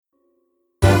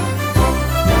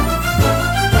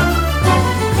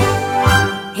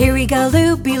we go,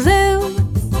 loopy loo.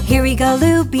 Here we go,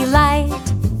 loopy light.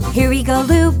 Here we go,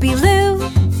 loopy loo.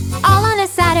 All on a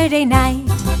Saturday night.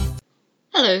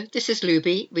 Hello, this is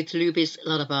Luby with Luby's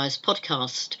Lullabies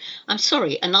podcast. I'm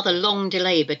sorry, another long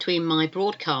delay between my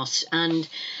broadcasts, and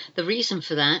the reason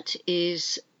for that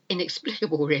is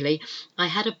inexplicable, really. I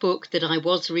had a book that I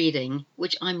was reading,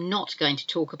 which I'm not going to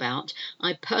talk about.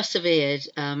 I persevered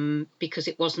because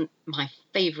it wasn't my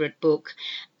favourite book,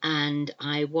 and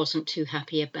I wasn't too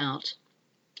happy about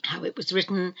how it was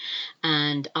written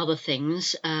and other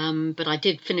things, but I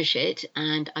did finish it,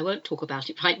 and I won't talk about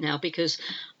it right now because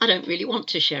I don't really want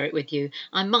to share it with you.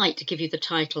 I might give you the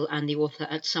title and the author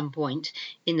at some point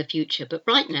in the future, but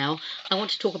right now I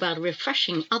want to talk about a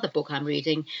refreshing other book I'm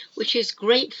reading, which is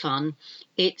great fun.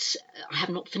 I have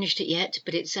not finished it yet,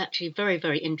 but it's actually very,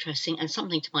 very interesting and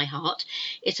something to my heart.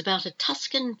 It's about a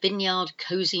Tuscan vineyard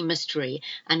cozy mystery,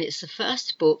 and it's the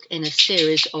first book in a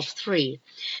series of 3.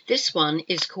 This one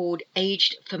is called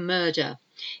Aged for Murder.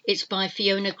 It's by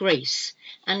Fiona Grace.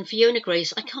 And Fiona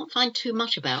Grace, I can't find too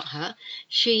much about her.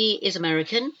 She is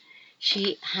American.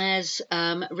 She has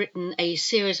written a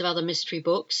series of other mystery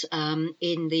books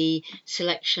in the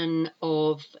selection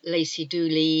of Lacey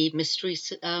Dooley mystery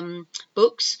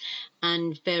books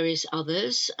and various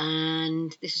others.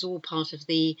 And this is all part of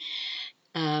the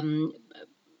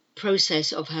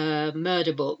process of her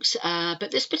murder books, but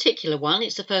this particular one,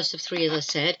 it's the first of 3, as I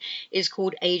said, is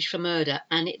called Aged for Murder,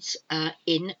 and it's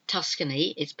in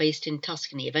Tuscany. It's based in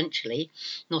Tuscany eventually,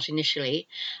 not initially,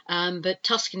 but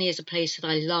Tuscany is a place that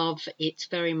I love. It's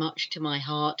very much to my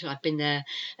heart. I've been there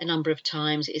a number of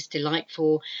times. It's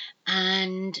delightful,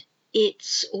 and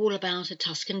it's all about a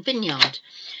Tuscan vineyard.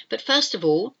 But first of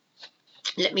all,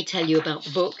 let me tell you about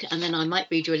the book, and then I might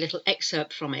read you a little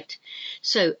excerpt from it.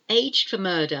 So, Aged for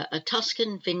Murder, a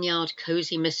Tuscan Vineyard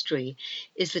Cozy Mystery,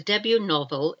 is the debut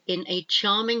novel in a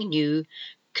charming new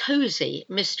cozy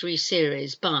mystery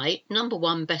series by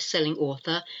 #1 best-selling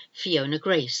author Fiona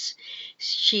Grace.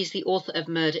 She's the author of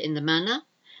Murder in the Manor,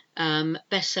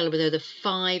 bestseller with over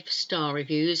 5-star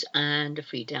reviews and a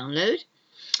free download.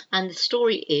 And the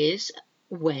story is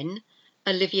when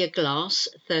Olivia Glass,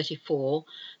 34,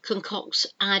 concocts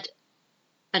an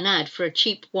ad for a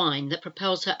cheap wine that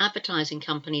propels her advertising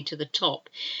company to the top.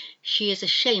 She is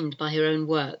ashamed by her own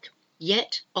work,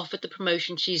 yet offered the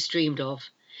promotion she's dreamed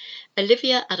of.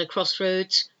 Olivia, at a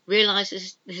crossroads,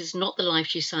 realises this is not the life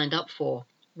she signed up for.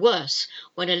 Worse,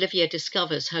 when Olivia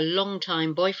discovers her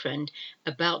long-time boyfriend,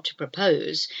 about to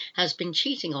propose, has been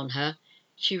cheating on her,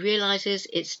 she realises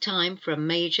it's time for a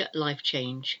major life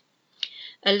change.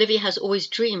 Olivia has always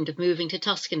dreamed of moving to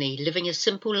Tuscany, living a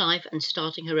simple life and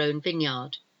starting her own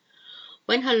vineyard.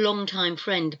 When her longtime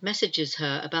friend messages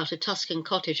her about a Tuscan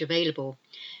cottage available,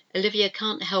 Olivia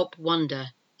can't help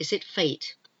wonder, is it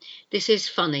fate? This is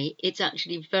funny. It's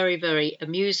actually very, very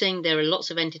amusing. There are lots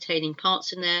of entertaining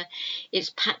parts in there. It's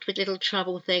packed with little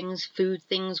travel things, food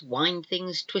things, wine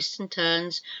things, twists and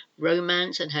turns,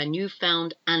 romance, and her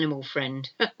newfound animal friend.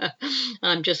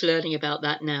 I'm just learning about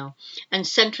that now. And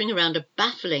centering around a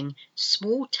baffling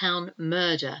small-town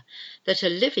murder that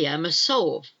Olivia must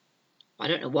solve. I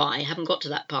don't know why, I haven't got to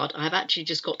that part. I've actually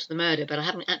just got to the murder, but I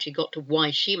haven't actually got to why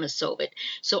she must solve it.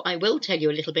 So I will tell you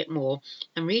a little bit more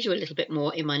and read you a little bit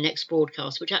more in my next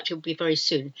broadcast, which actually will be very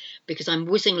soon, because I'm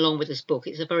whizzing along with this book.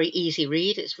 It's a very easy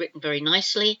read. It's written very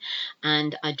nicely,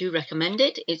 and I do recommend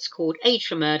it. It's called Aged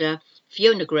for Murder,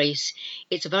 Fiona Grace.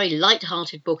 It's a very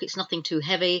light-hearted book. It's nothing too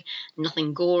heavy,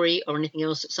 nothing gory or anything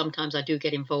else that sometimes I do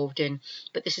get involved in.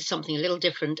 But this is something a little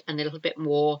different and a little bit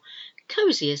more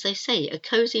cozy, as they say, a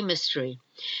cozy mystery.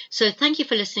 So thank you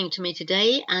for listening to me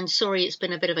today, and sorry it's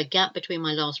been a bit of a gap between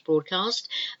my last broadcast,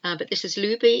 but this is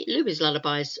Luby's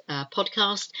Lullabies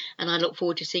podcast, and I look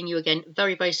forward to seeing you again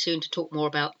very, very soon to talk more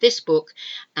about this book,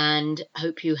 and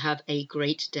hope you have a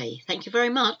great day. Thank you very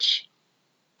much.